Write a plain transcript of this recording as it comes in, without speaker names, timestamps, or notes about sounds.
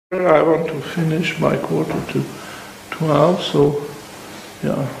I want to finish by 11:45, so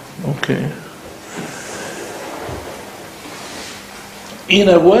yeah, okay. In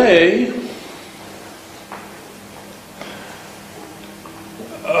a way,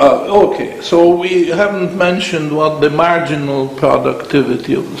 okay, so we haven't mentioned what the marginal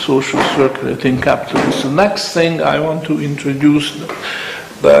productivity of the social circulating capital is. The next thing I want to introduce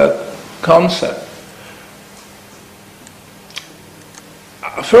that concept.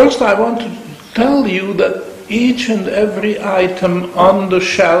 First, I want to tell you that each and every item on the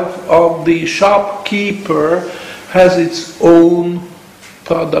shelf of the shopkeeper has its own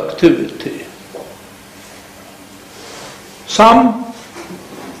productivity. Some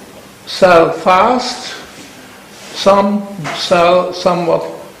sell fast, some sell somewhat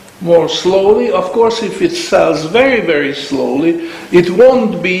more slowly. Of course, if it sells very, very slowly, it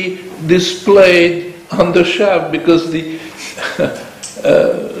won't be displayed on the shelf because the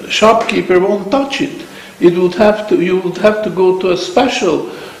shopkeeper won't touch it. You would have to go to a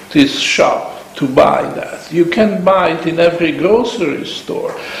specialist shop to buy that. You can buy it in every grocery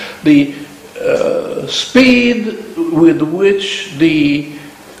store. The speed with which the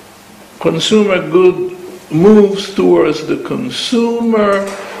consumer good moves towards the consumer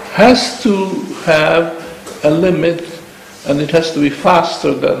has to have a limit, and it has to be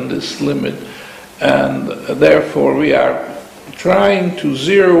faster than this limit, and therefore we are trying to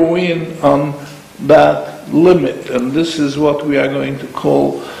zero in on that limit, and this is what we are going to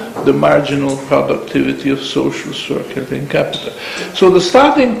call the marginal productivity of social circulating capital. So the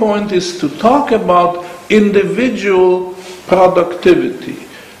starting point is to talk about individual productivity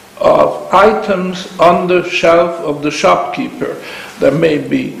of items on the shelf of the shopkeeper. There may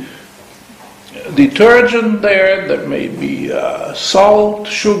be detergent there may be salt,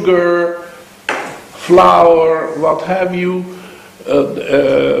 sugar, flour, what have you,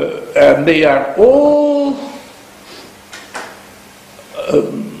 and they are all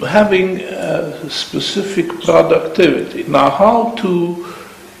having a specific productivity. Now, how to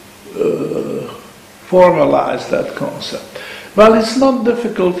formalize that concept? Well, it's not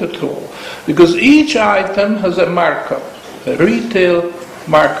difficult at all, because each item has a markup, a retail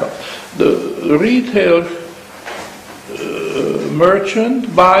markup. The retail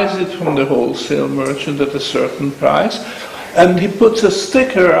merchant buys it from the wholesale merchant at a certain price, and he puts a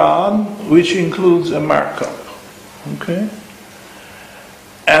sticker on which includes a markup. Okay?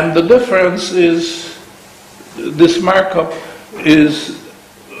 And the difference is, this markup is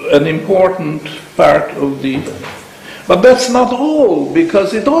an important part of the... But that's not all,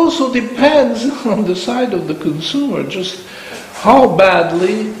 because it also depends on the side of the consumer, just how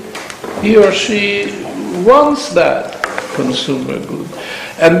badly he or she wants that consumer good.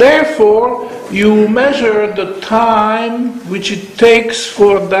 And therefore, you measure the time which it takes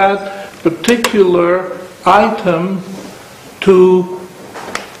for that particular item to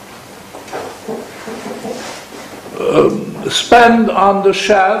spend on the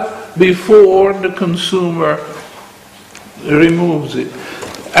shelf before the consumer removes it.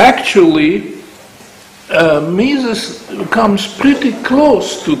 Actually, Mises comes pretty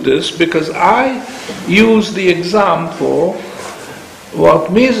close to this, because I use the example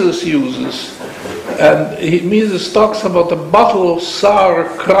what Mises uses, and Mises talks about a bottle of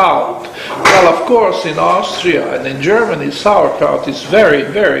sauerkraut. Well, of course, in Austria and in Germany, sauerkraut is very,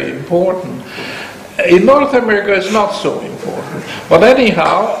 very important. In North America, it's not so important. But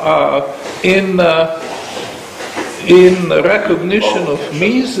anyhow, in recognition of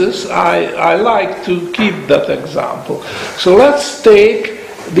Mises, I like to keep that example. So let's take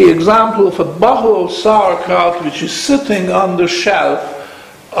the example of a bottle of sauerkraut which is sitting on the shelf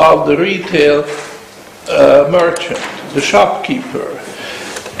of the retail merchant, the shopkeeper.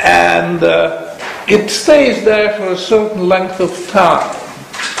 And it stays there for a certain length of time.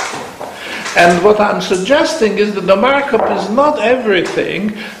 And what I'm suggesting is that the markup is not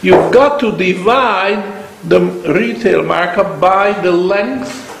everything. You've got to divide the retail markup by the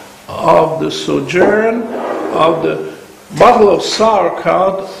length of the sojourn of the bottle of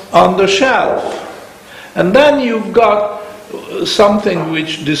sauerkraut on the shelf. And then you've got something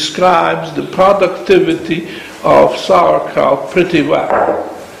which describes the productivity of sauerkraut pretty well.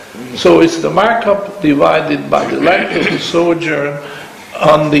 So it's the markup divided by the length of the sojourn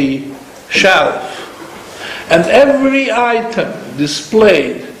on the shelf. And every item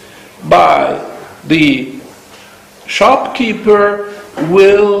displayed by the shopkeeper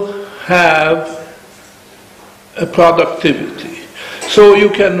will have a productivity. So you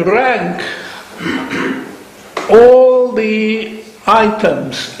can rank all the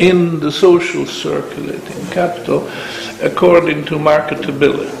items in the social circulating capital, according to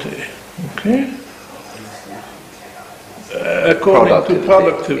marketability. Okay? According to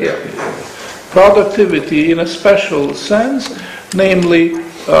productivity. Yeah. Productivity in a special sense, namely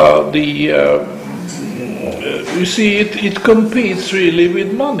you see, it competes really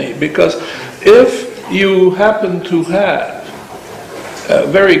with money, because if you happen to have a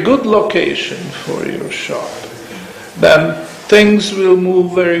very good location for your shop, then things will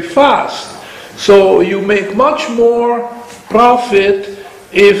move very fast. So you make much more profit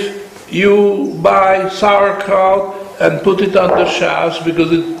if you buy sauerkraut and put it on the shelves, because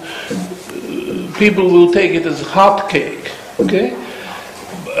people will take it as hot cake. Okay?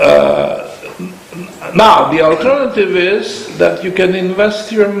 Now, the alternative is that you can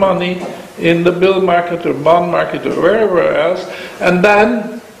invest your money in the bill market or bond market or wherever else, and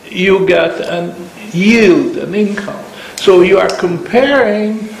then you get a yield, an income. So you are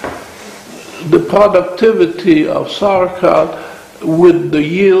comparing the productivity of sauerkraut with the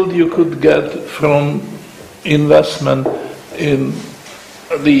yield you could get from investment in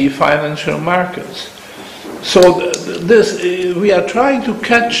the financial markets. So we are trying to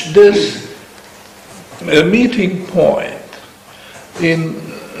catch this meeting point in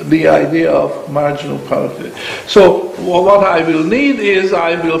the idea of marginal productivity. So what I will need is,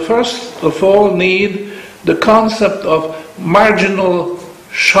 I will first of all need the concept of marginal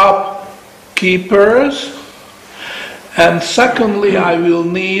shopkeepers, and secondly I will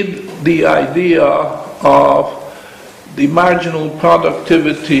need the idea of the marginal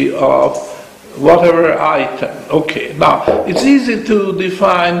productivity of whatever item. Okay, now it's easy to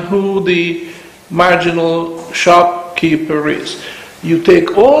define who the marginal shopkeeper is. You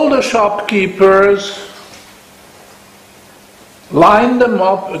take all the shopkeepers, line them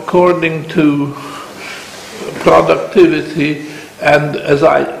up according to productivity, and as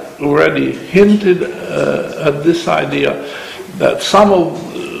I already hinted at this idea, that some of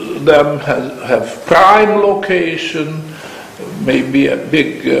them have prime location, maybe a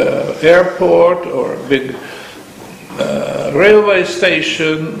big airport or a big railway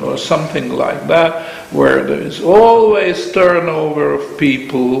station or something like that, where there is always turnover of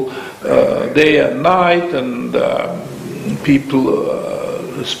people day and night, and people,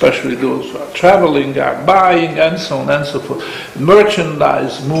 especially those who are traveling, are buying, and so on and so forth.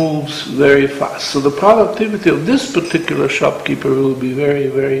 Merchandise moves very fast. So the productivity of this particular shopkeeper will be very,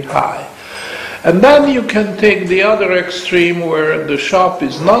 very high. And then you can take the other extreme, where the shop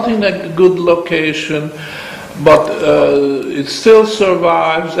is not in a good location, but it still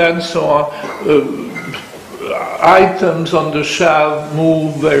survives, and so on. Items on the shelf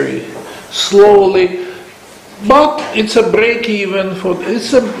move very slowly, but it's a break-even for.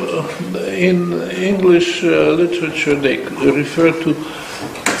 In English literature they refer to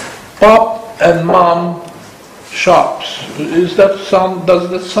pop and mom shops. Does that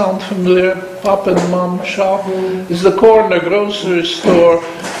sound familiar? Pop and mom shop is the corner grocery store.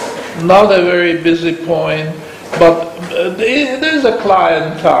 Not a very busy point, but there's a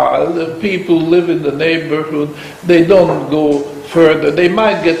clientele. The people live in the neighborhood. They don't go further. They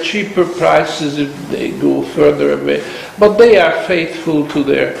might get cheaper prices if they go further away, but they are faithful to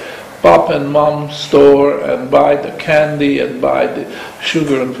their pop and mom store and buy the candy and buy the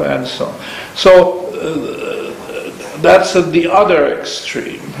sugar and so on. So that's at the other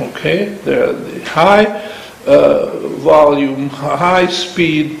extreme. Okay, the high volume, high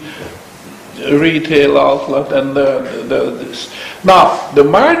speed retail outlet, and this. Now, the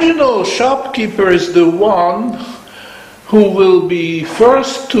marginal shopkeeper is the one who will be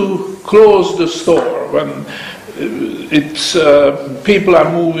first to close the store when people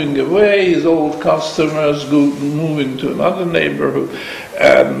are moving away, his old customers moving to another neighborhood,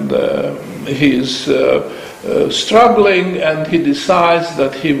 and he's struggling, and he decides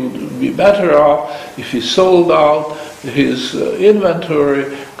that he would be better off if he sold out his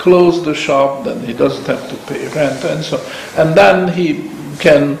inventory, closed the shop, then he doesn't have to pay rent, and so on. And then he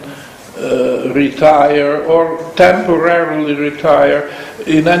can retire or temporarily retire.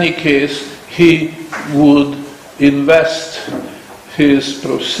 In any case, he would invest his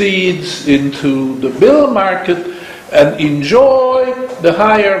proceeds into the bill market and enjoy the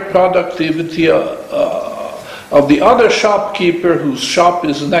higher productivity of the other shopkeeper whose shop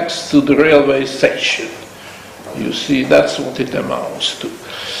is next to the railway station. You see, that's what it amounts to.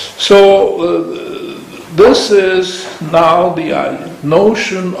 So this is now the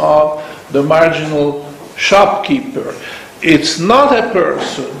notion of the marginal shopkeeper. It's not a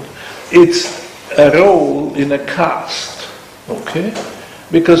person, it's a role in a caste, okay?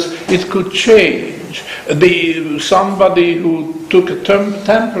 Because it could change. change. Somebody who took a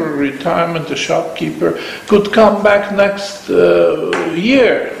temporary retirement, a shopkeeper, could come back next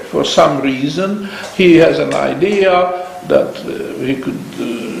year for some reason. He has an idea that he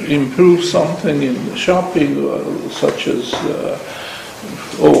could improve something in shopping, such as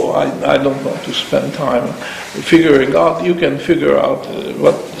I don't want to spend time figuring out. You can figure out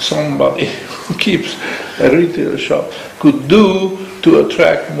what somebody who keeps a retail shop could do to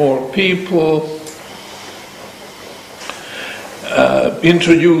attract more people.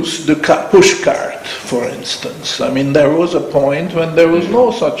 Introduce the push cart, for instance. I mean, there was a point when there was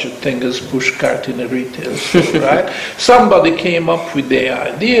no such a thing as push cart in a retail store, right? Somebody came up with the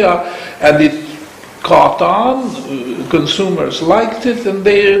idea, and it caught on. Consumers liked it, and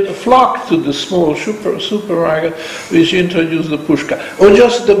they flocked to the small supermarket which introduced the push cart, or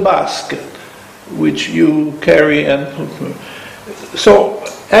just the basket which you carry and put. So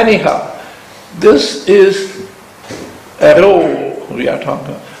anyhow, this is a role we are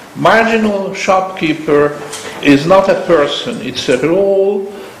talking about. Marginal shopkeeper is not a person, it's a role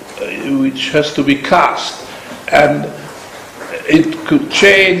which has to be cast, and it could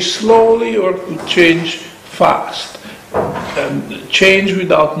change slowly or could change fast, and change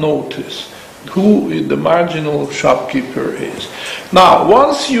without notice who the marginal shopkeeper is. Now,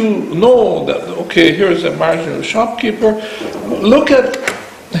 once you know that, okay, here's a marginal shopkeeper, look at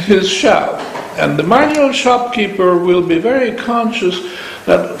his shelf. And the marginal shopkeeper will be very conscious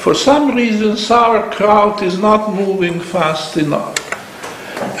that for some reason sauerkraut is not moving fast enough.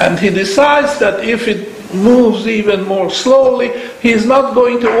 And he decides that if it moves even more slowly, he's not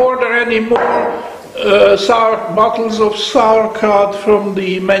going to order any more bottles of sauerkraut from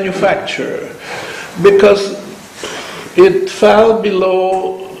the manufacturer, because it fell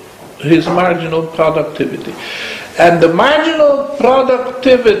below his marginal productivity. And the marginal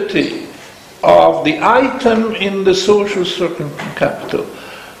productivity of the item in the social circulating capital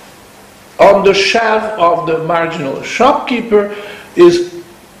on the shelf of the marginal shopkeeper is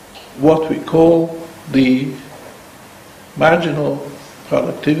what we call the marginal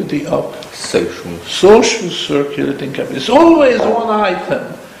productivity of social circulating capital. It's always one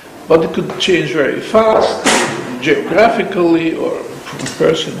item, but it could change very fast, geographically or from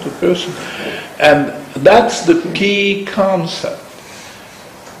person to person, and that's the key concept.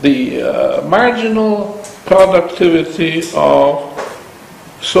 The marginal productivity of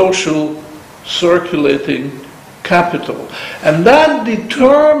social circulating capital, and that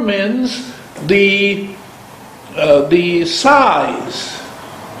determines the size,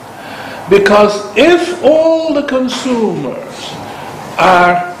 because if all the consumers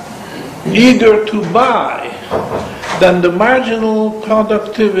are eager to buy, then the marginal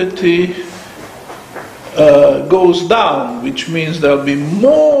productivity goes down, which means there'll be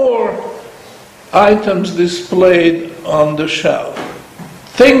more items displayed on the shelf.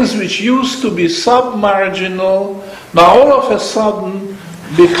 Things which used to be sub-marginal now all of a sudden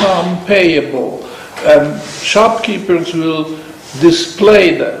become payable, and shopkeepers will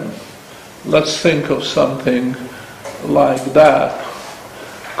display them. Let's think of something like that.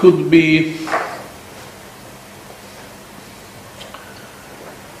 Could be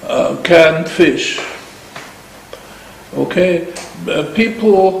canned fish. Okay,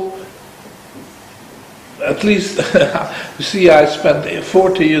 people, at least, you see, I spent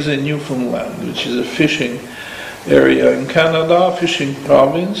 40 years in Newfoundland, which is a fishing area in Canada, fishing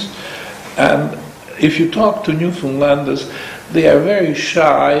province, and if you talk to Newfoundlanders, they are very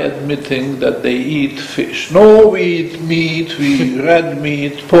shy admitting that they eat fish. No, we eat meat, we eat red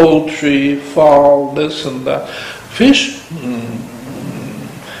meat, poultry, fowl, this and that. Fish?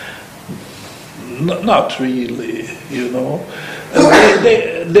 Not really, you know.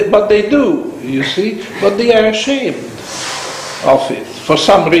 But they do, you see. But they are ashamed of it for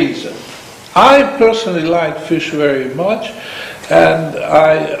some reason. I personally like fish very much, and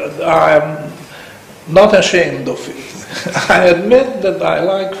I am not ashamed of it. I admit that I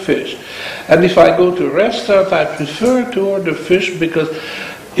like fish. And if I go to a restaurant, I prefer to order fish because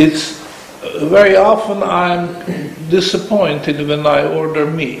it's very often I'm disappointed when I order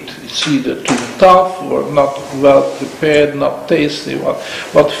meat. It's either too tough or not well prepared, not tasty.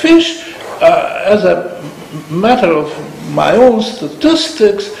 But fish, as a matter of my own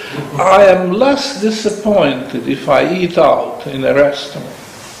statistics, I am less disappointed if I eat out in a restaurant.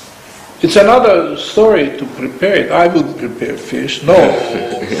 It's another story to prepare it. I wouldn't prepare fish, no.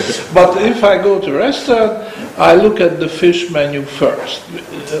 But if I go to a restaurant, I look at the fish menu first.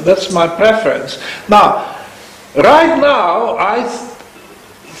 That's my preference. Now, right now, I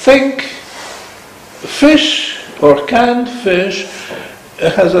think fish or canned fish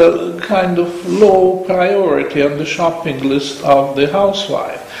has a kind of low priority on the shopping list of the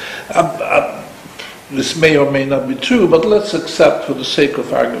housewife. This may or may not be true, but let's accept for the sake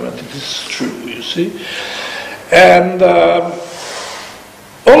of argument it is true, you see. And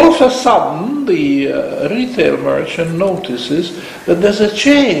all of a sudden, the retail merchant notices that there's a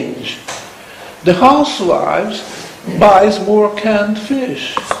change. The housewives buys more canned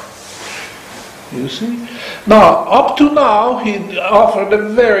fish. You see? Now, up to now, he offered a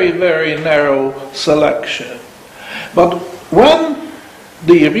very, very narrow selection. But when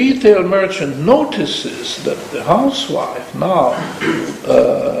the retail merchant notices that the housewife now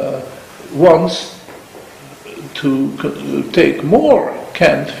wants to take more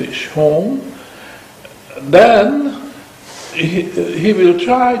canned fish home, then he will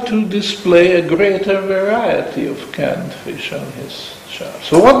try to display a greater variety of canned fish on his shelf.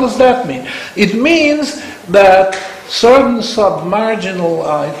 So what does that mean? It means that certain sub-marginal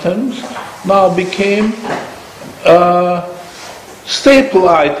items now became staple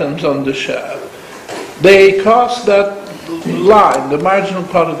items on the shelf. They cross that line, the marginal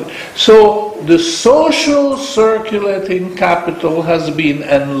product. So the social circulating capital has been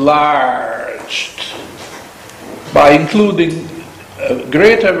enlarged by including a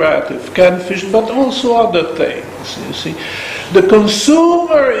greater variety of canned fish, but also other things, you see. The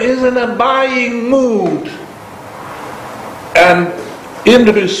consumer is in a buying mood, and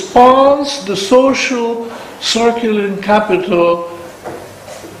in response, the social circulating capital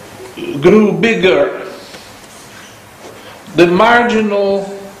grew bigger. The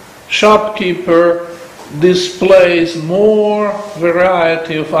marginal shopkeeper displays more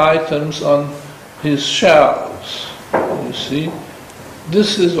variety of items on his shelves. You see?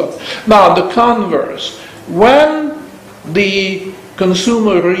 This is what. Now, the converse. When the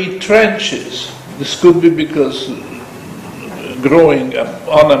consumer retrenches, this could be because growing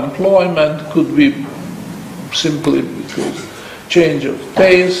unemployment, could be simply because change of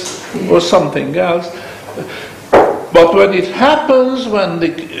taste or something else. But when it happens, when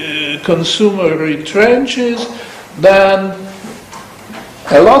the consumer retrenches, then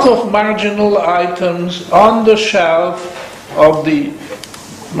a lot of marginal items on the shelf of the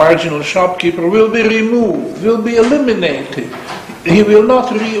marginal shopkeeper will be removed, will be eliminated. He will not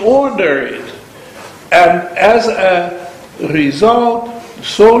reorder it. And as a result,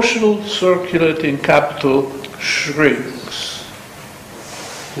 social circulating capital shrinks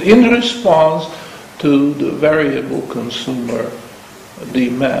in response to the variable consumer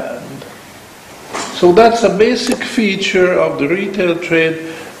demand. So that's a basic feature of the retail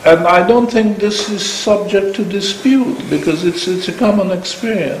trade, and I don't think this is subject to dispute, because it's a common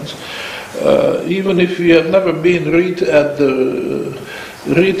experience. Even if you have never been at the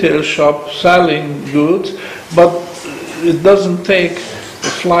retail shop selling goods, but it doesn't take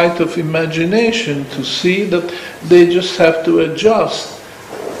a flight of imagination to see that they just have to adjust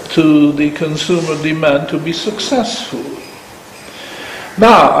to the consumer demand to be successful.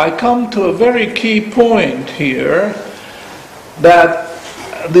 Now, I come to a very key point here, that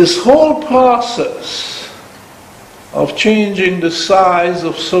this whole process of changing the size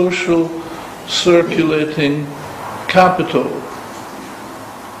of social circulating capital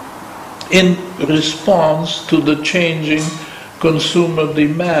in response to the changing consumer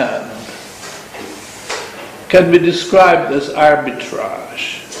demand can be described as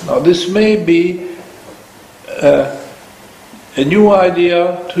arbitrage. Now, this may be a new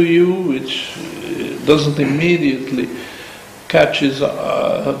idea to you, which doesn't immediately catch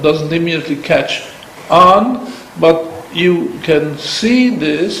on, but you can see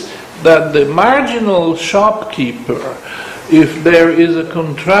this, that the marginal shopkeeper, if there is a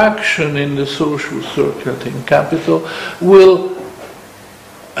contraction in the social circulating capital, will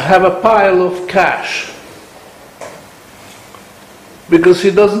have a pile of cash, because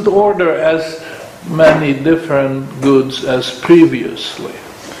he doesn't order as many different goods as previously.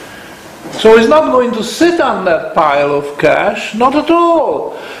 So he's not going to sit on that pile of cash, not at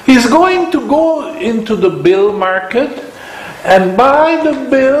all. He's going to go into the bill market and buy the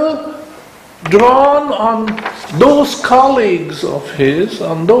bill drawn on those colleagues of his,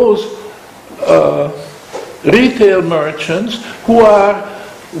 on those retail merchants who are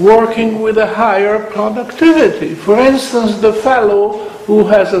working with a higher productivity. For instance, the fellow who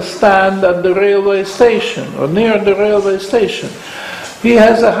has a stand at the railway station or near the railway station. He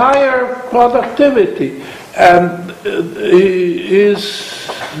has a higher productivity, and he is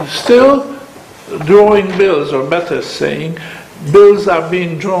still drawing bills, or better saying, bills are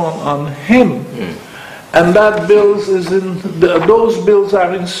being drawn on him. and that bills is those bills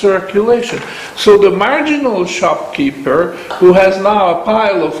are in circulation. So the marginal shopkeeper, who has now a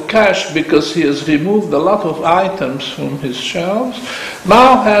pile of cash because he has removed a lot of items from his shelves,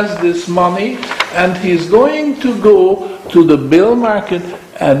 now has this money, and he's going to go to the bill market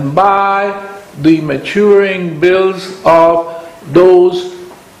and buy the maturing bills of those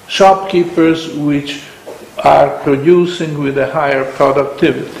shopkeepers which are producing with a higher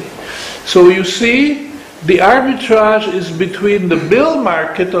productivity. So you see, the arbitrage is between the bill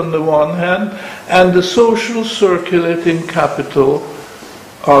market on the one hand and the social circulating capital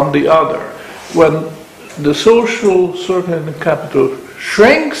on the other. When the social circulating capital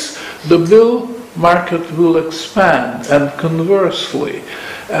shrinks, the bill market will expand, and conversely.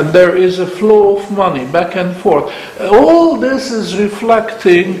 And there is a flow of money back and forth. All this is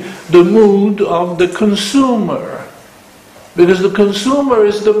reflecting the mood of the consumer, because the consumer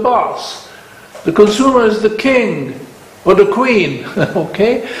is the boss. The consumer is the king or the queen,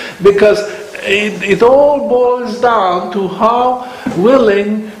 okay? Because it all boils down to how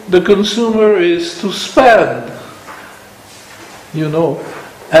willing the consumer is to spend, you know.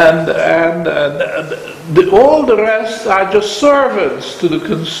 And all the rest are just servants to the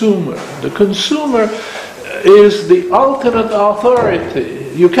consumer. The consumer is the ultimate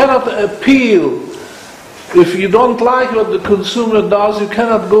authority. You cannot appeal. If you don't like what the consumer does, you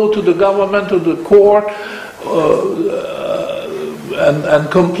cannot go to the government or the court and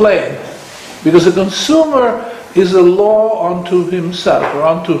complain. Because the consumer is a law unto himself or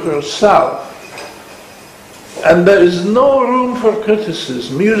unto herself. And there is no room for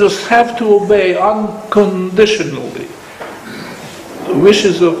criticism. You just have to obey unconditionally the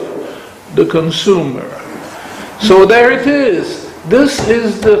wishes of the consumer. So there it is. This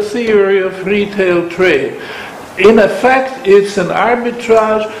is the theory of retail trade. In effect, it's an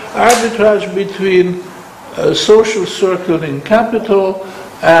arbitrage between social circulating capital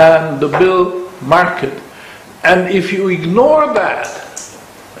and the bill market. And if you ignore that,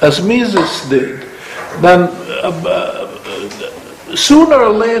 as Mises did, then sooner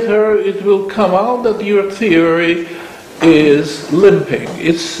or later it will come out that your theory is limping.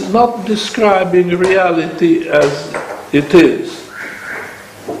 It's not describing reality as it is.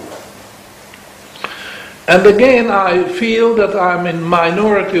 And again, I feel that I'm in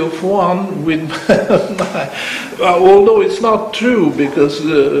minority of one with although it's not true, because,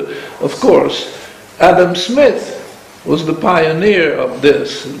 of course, Adam Smith was the pioneer of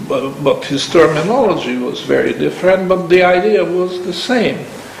this, but his terminology was very different, but the idea was the same.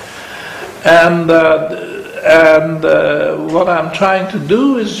 And what I'm trying to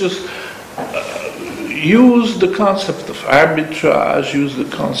do is just use the concept of arbitrage, use the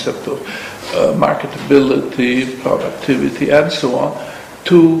concept of marketability, productivity, and so on,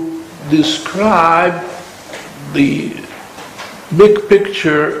 to describe the big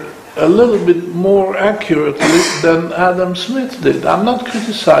picture a little bit more accurately than Adam Smith did. I'm not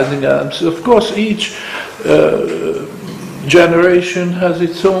criticizing Adam Smith. Of course, each generation has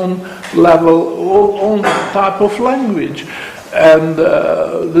its own level, own type of language. And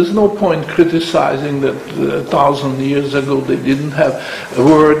there's no point criticizing that 1,000 years ago they didn't have a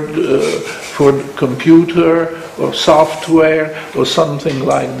word for computer or software or something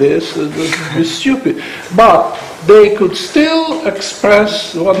like this. It would be stupid. But they could still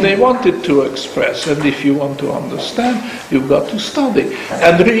express what they wanted to express. And if you want to understand, you've got to study.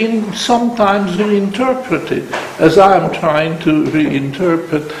 And sometimes reinterpret it, as I'm trying to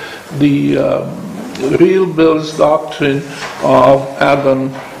reinterpret the real bills doctrine of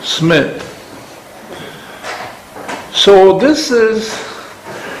Adam Smith. So this is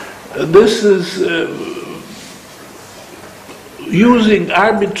using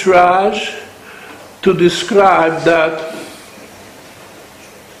arbitrage to describe that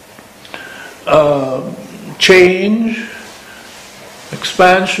change,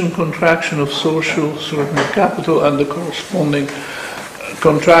 expansion, contraction of social circulating capital, and the corresponding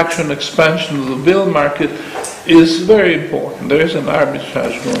contraction, expansion of the bill market is very important. There is an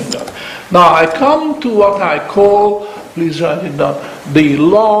arbitrage going on. Now I come to what I call, please write it down, the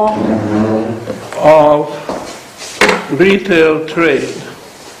law of retail trade.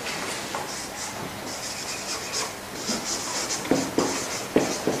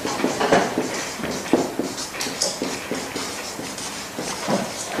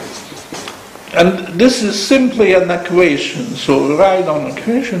 And this is simply an equation. So write on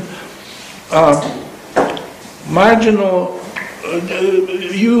equation, marginal,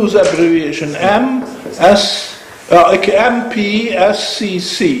 use abbreviation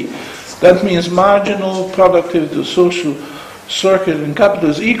MPSCC. That means marginal productivity to social circulating capital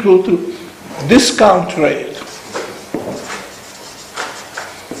is equal to discount rate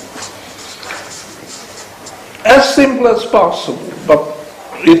as simple as possible, but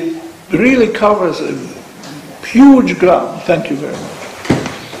it really covers a huge ground. Thank you very much.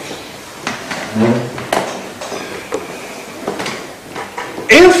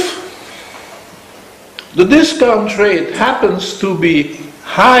 If the discount rate happens to be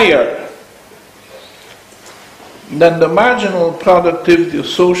higher than the marginal productivity of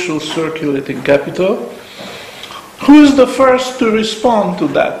social circulating capital, who is the first to respond to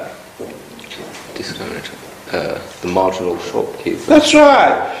that? Discount rate. The marginal shopkeeper. That's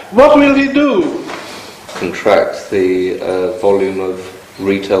right. What will he do? Contract the volume of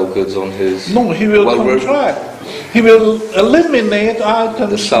retail goods on his... No, he will contract. He will eliminate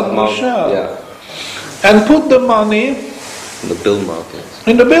items from the shelf. Yeah. And put the money In the bill market.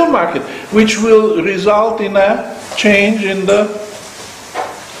 in the bill market, which will result in a change in the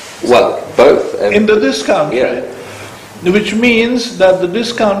Both. in the discount Yeah. rate, which means that the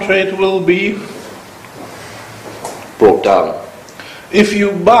discount rate will be, Brought down. if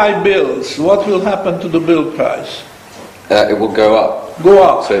you buy bills, what will happen to the bill price? It will go up. Go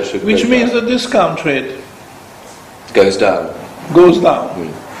up, So it should which go means down. the discount rate Goes down. goes down.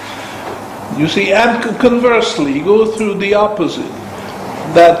 You see, and conversely, go through the opposite,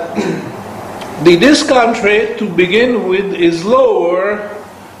 that the discount rate to begin with is lower.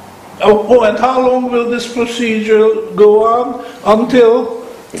 And how long will this procedure go on? Until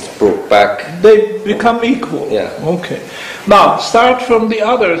It's brought back. they become equal. Yeah. Okay. Now, start from the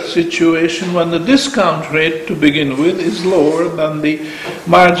other situation when the discount rate to begin with is lower than the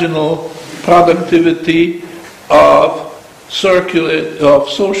marginal productivity of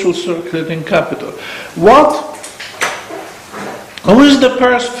social circulating capital. Who is the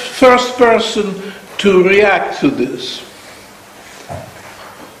first person to react to this?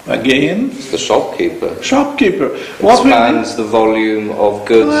 Again, It's the shopkeeper. shopkeeper. What will he Expands the volume of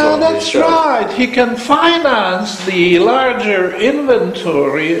goods Well, on his that's shelf. right. He can finance the larger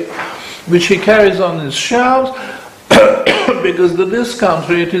inventory which he carries on his shelves because the discount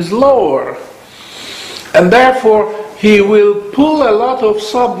rate is lower. And therefore, he will pull a lot of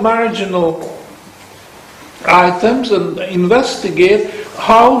sub-marginal items and investigate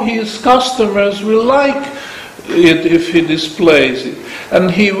how his customers will like it if he displays it. And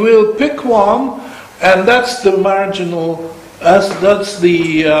he will pick one, and that's the marginal item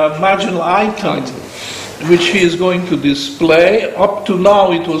which he is going to display. Up to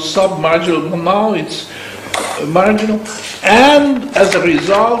now it was sub-marginal, but now it's marginal. And as a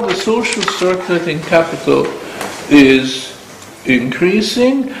result, the social circulating capital is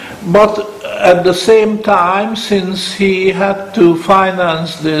increasing, but at the same time, since he had to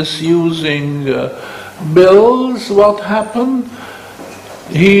finance this using bills, what happened?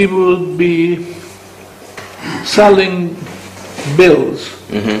 He would be selling bills.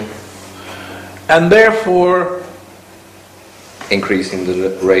 And therefore Increasing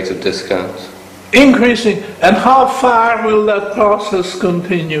the rate of discounts. increasing. And how far will that process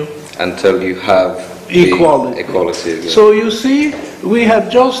continue? Until you have Equality. the equality again. So you see, we have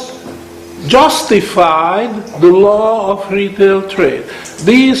just justified the law of retail trade.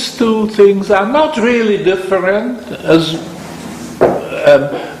 These two things are not really different, as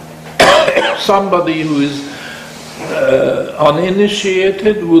somebody who is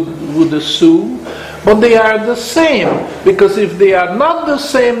uninitiated would assume, but they are the same, because if they are not the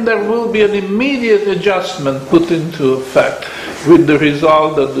same, there will be an immediate adjustment put into effect, with the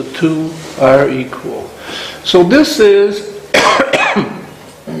result that the two are equal. So this is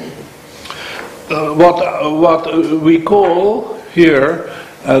what we call here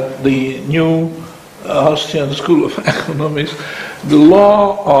at the new Austrian School of Economics the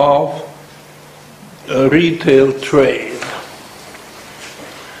law of retail trade.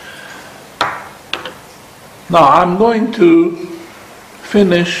 Now I'm going to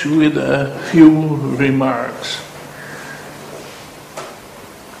finish with a few remarks.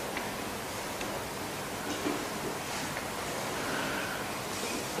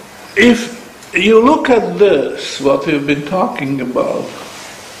 If you look at this, what we've been talking about,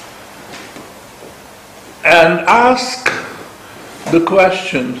 and ask the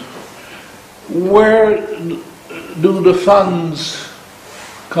question, where do the funds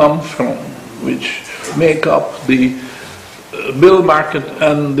come from which make up the bill market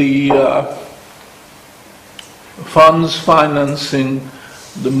and the funds financing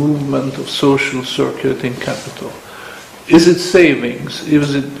the movement of social circulating capital? Is it savings?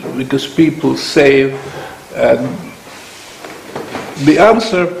 Is it because people save? And the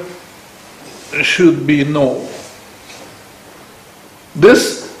answer should be no.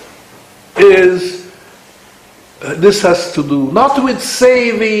 This this has to do not with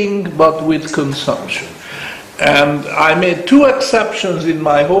saving, but with consumption. And I made two exceptions in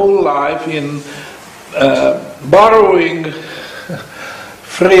my whole life in borrowing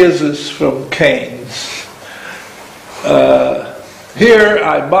phrases from Keynes. Here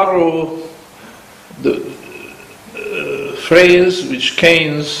I borrow the phrase which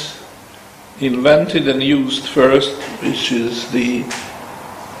Keynes invented and used first, which is the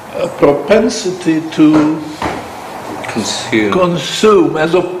propensity to consume,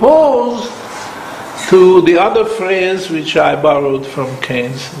 as opposed to the other phrase which I borrowed from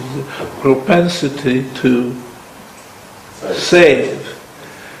Keynes, the propensity to save.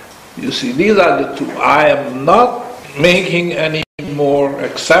 You see, these are the two. I am not making any more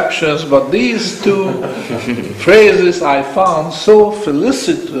exceptions, but these two phrases I found so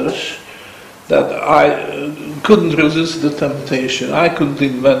felicitous that I couldn't resist the temptation. I couldn't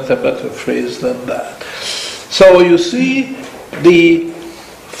invent a better phrase than that. So you see, the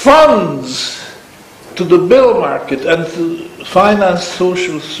funds to the bill market and to finance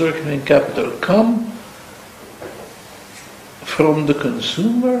social circulating capital come from the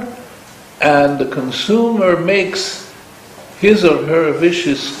consumer, and the consumer makes his or her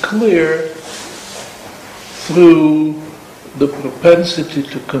wishes clear through the propensity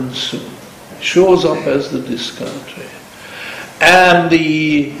to consume. Shows up as the discount rate. And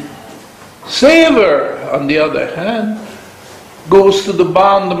the saver, on the other hand, goes to the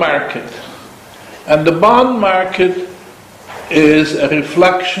bond market. And the bond market is a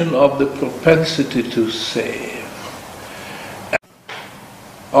reflection of the propensity to save.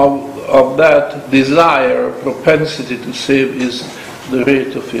 Of that desire, propensity to save, is the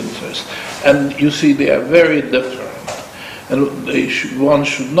rate of interest. And you see, they are very different. And one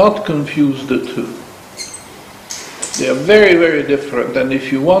should not confuse the two. They are very, very different. And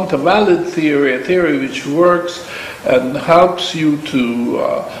if you want a valid theory, a theory which works and helps you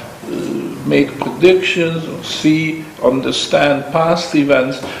to make predictions or understand past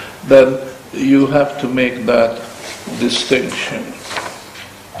events, then you have to make that distinction.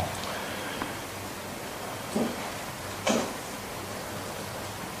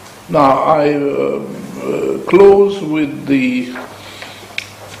 Now, I close with the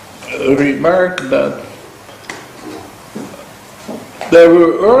remark that there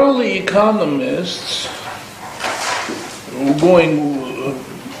were early economists going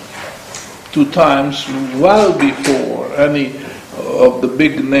to times well before any of the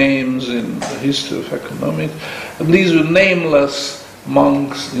big names in the history of economics, and these were nameless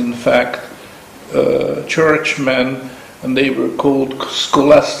monks, in fact, churchmen, and they were called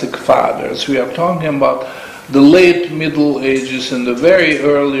scholastic fathers. We are talking about the late Middle Ages and the very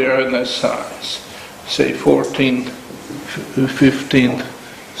early Renaissance, say 14th, 15th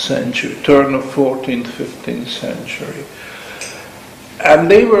century, turn of 14th, 15th century. And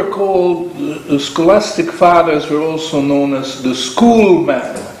they were called, the scholastic fathers were also known as the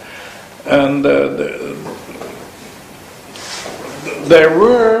schoolmen. And there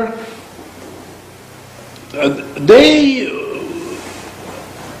were they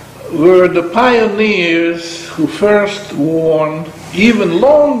were the pioneers who first warned, even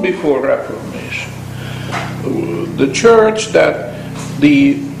long before Reformation, the church that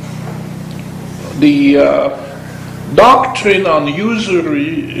the doctrine on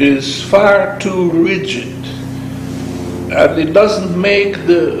usury is far too rigid, and it doesn't make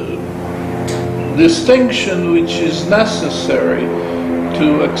the distinction which is necessary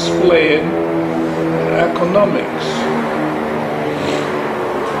to explain economics.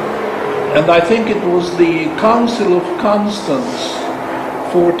 And I think it was the Council of Constance,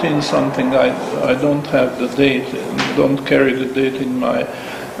 14 something, I don't have the date, don't carry the date in my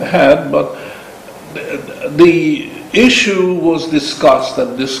head, but the issue was discussed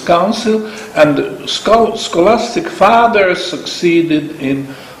at this council, and the scholastic fathers succeeded in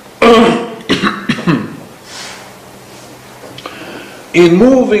in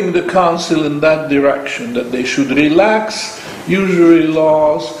moving the council in that direction, that they should relax usury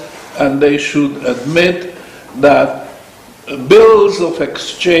laws and they should admit that bills of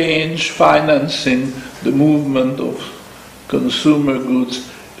exchange financing the movement of consumer goods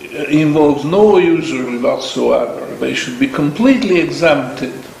involves no usury whatsoever. They should be completely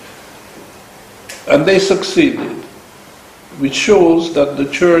exempted. And they succeeded, which shows that the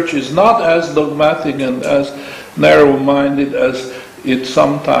church is not as dogmatic and as narrow-minded as it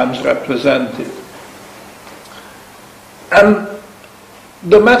sometimes represented. And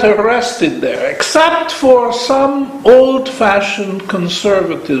the matter rested there, except for some old-fashioned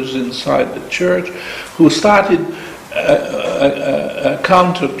conservatives inside the church who started a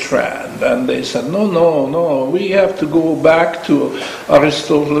counter trend, and they said, no, no, no, we have to go back to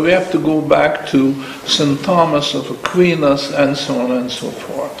Aristotle, we have to go back to St. Thomas of Aquinas, and so on and so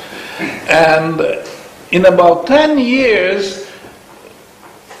forth. And in about 10 years,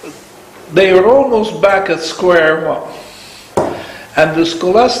 they were almost back at square one. And the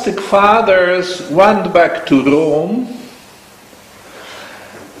scholastic fathers went back to Rome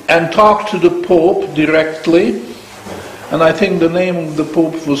and talked to the Pope directly. And I think the name of the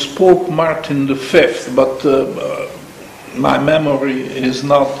Pope was Pope Martin V, but my memory is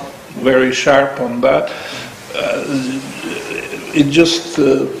not very sharp on that. It just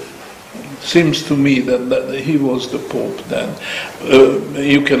seems to me that he was the Pope then.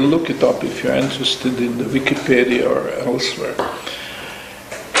 You can look it up if you're interested in the Wikipedia or elsewhere.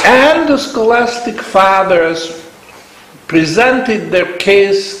 And the scholastic fathers presented their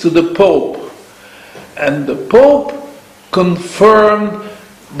case to the Pope, and the Pope confirmed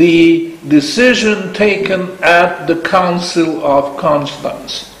the decision taken at the Council of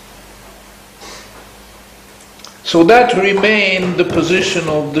Constance. So that remained the position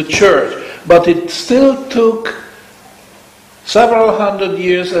of the Church, but it still took several hundred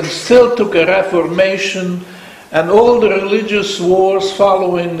years and still took a Reformation, and all the religious wars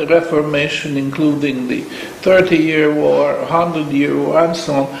following the Reformation, including the 30-year War, 100-year War, and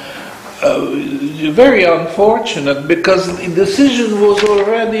so on, very unfortunate, because the decision was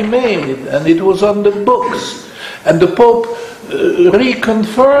already made and it was on the books, and the Pope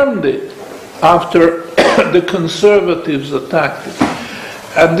reconfirmed it after the conservatives attacked it,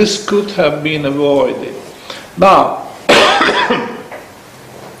 and this could have been avoided. Now,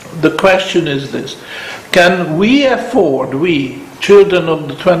 the question is this: can we afford, we, children of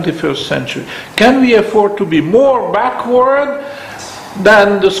the 21st century, can we afford to be more backward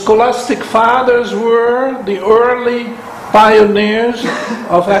than the scholastic fathers were, the early pioneers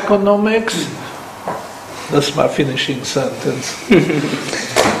of economics? That's my finishing sentence.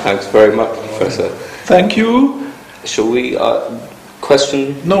 Thanks very much, Professor. Thank you. Shall we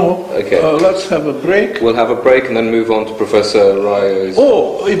question? No. Okay. Let's have a break. We'll have a break and then move on to Professor Rayo's.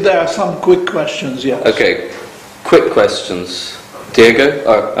 Oh, if there are some quick questions, yes. Okay. Quick questions. Diego?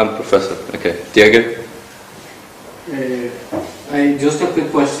 I'm Professor. Okay. Diego? Just a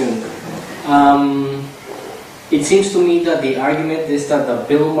quick question. It seems to me that the argument is that the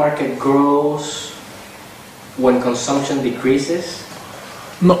bill market grows when consumption decreases.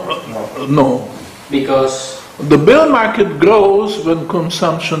 No. Because the bill market grows when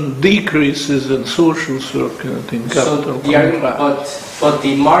consumption decreases and social circulating capital contracts. But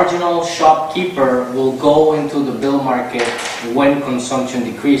the marginal shopkeeper will go into the bill market when consumption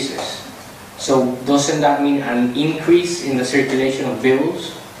decreases. So doesn't that mean an increase in the circulation of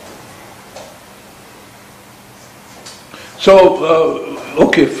bills? So,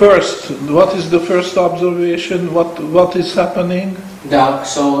 okay, first, what is the first observation? What is happening?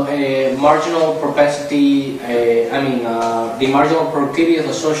 Marginal propensity, the marginal productivity of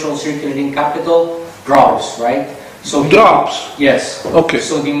the social circulating capital drops, right? So drops? Yes. Okay.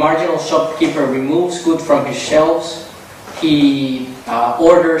 So the marginal shopkeeper removes goods from his shelves. He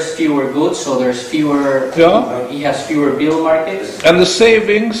orders fewer goods, so there's fewer. Yeah. He has fewer bill markets. And the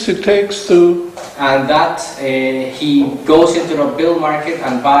savings it takes to. And that he goes into the bill market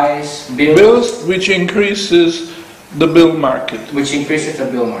and buys bills, which increases the bill market. Which increases the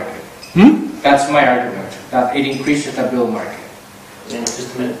bill market. That's my argument. That it increases the bill market.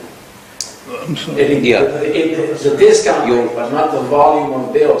 Just a minute. I'm sorry. The discount rate, but not the volume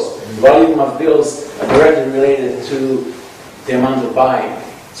of bills. The volume of bills are directly related to the amount of buying.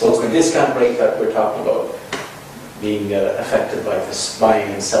 So it's the discount rate that we're talking about being affected by this buying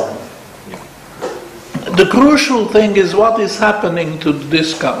and selling. The crucial thing is what is happening to the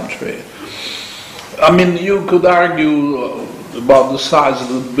discount rate. I mean, you could argue about the size of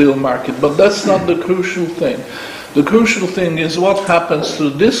the bill market, but that's not the crucial thing. The crucial thing is what happens to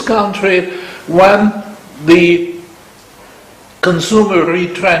the discount rate when the consumer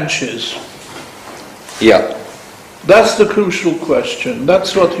retrenches. Yeah. That's the crucial question.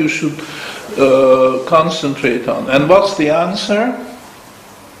 That's what you should concentrate on. And what's the answer?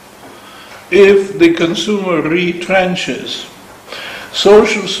 If the consumer retrenches,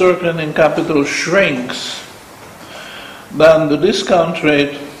 social circulating capital shrinks, then the discount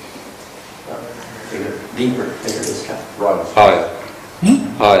rate bigger discount. Right. Higher.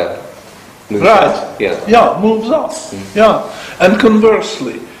 Higher. Moves right. Up. Yeah. Yeah, moves up. Yeah. And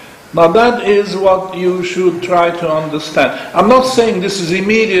conversely. Now that is what you should try to understand. I'm not saying this is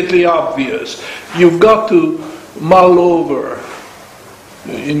immediately obvious. You've got to mull over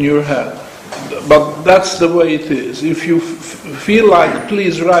in your head. but that's the way it is. If you feel like,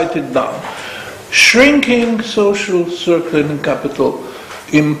 please write it down. Shrinking social circulating capital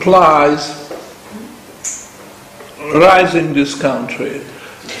implies rising discount rate,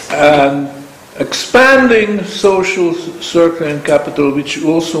 and expanding social circulating capital, which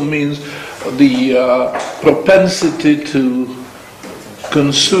also means the propensity to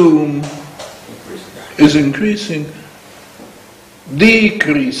consume, is increasing,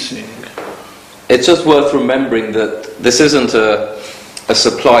 decreasing. It's just worth remembering that this isn't a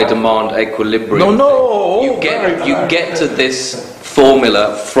supply-demand equilibrium. No. You get to this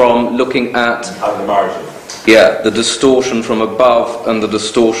formula from looking at On the margin. the distortion from above and the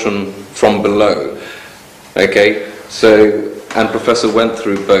distortion from below. Okay, so, and Professor went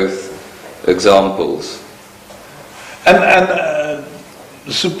through both examples. And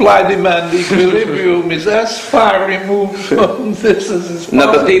supply-demand equilibrium is as far removed from this as is possible.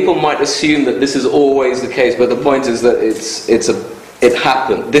 No, but people might assume that this is always the case, but the point is that it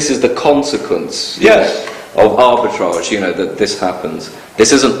happened. This is the consequence Yes. of arbitrage, that this happens.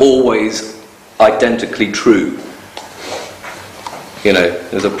 This isn't always identically true.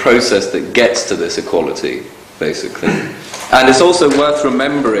 There's a process that gets to this equality, basically. And it's also worth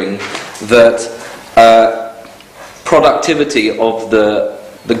remembering that productivity of the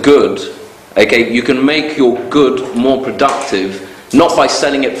good, okay, you can make your good more productive, not by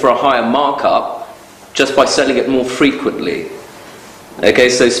selling it for a higher markup, just by selling it more frequently. Okay,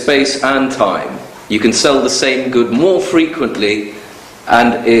 so space and time. You can sell the same good more frequently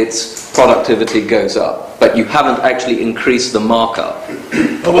and its productivity goes up. But you haven't actually increased the markup.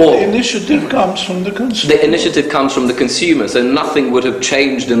 But the initiative comes from the consumer. The initiative comes from the consumer, so nothing would have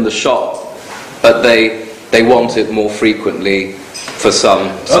changed in the shop, but they want it more frequently for some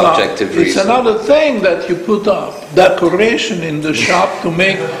subjective reason. It's another thing that you put up, decoration in the shop to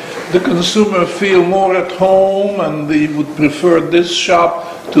make the consumer feel more at home, and they would prefer this shop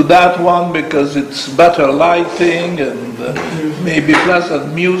to that one because it's better lighting and maybe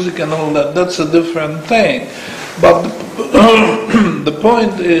pleasant music and all that. That's a different thing. But the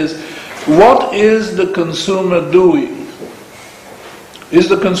point is, what is the consumer doing? Is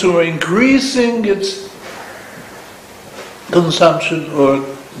the consumer increasing its consumption or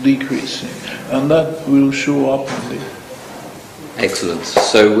decreasing? And that will show up in the... Excellent.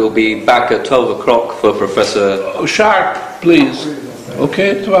 So we'll be back at 12 o'clock for Professor... Sharp, please.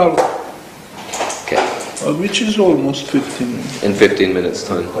 Okay, 12. Okay. Which is almost 15 minutes. In 15 minutes'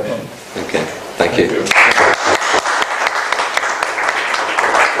 time. Okay, thank you.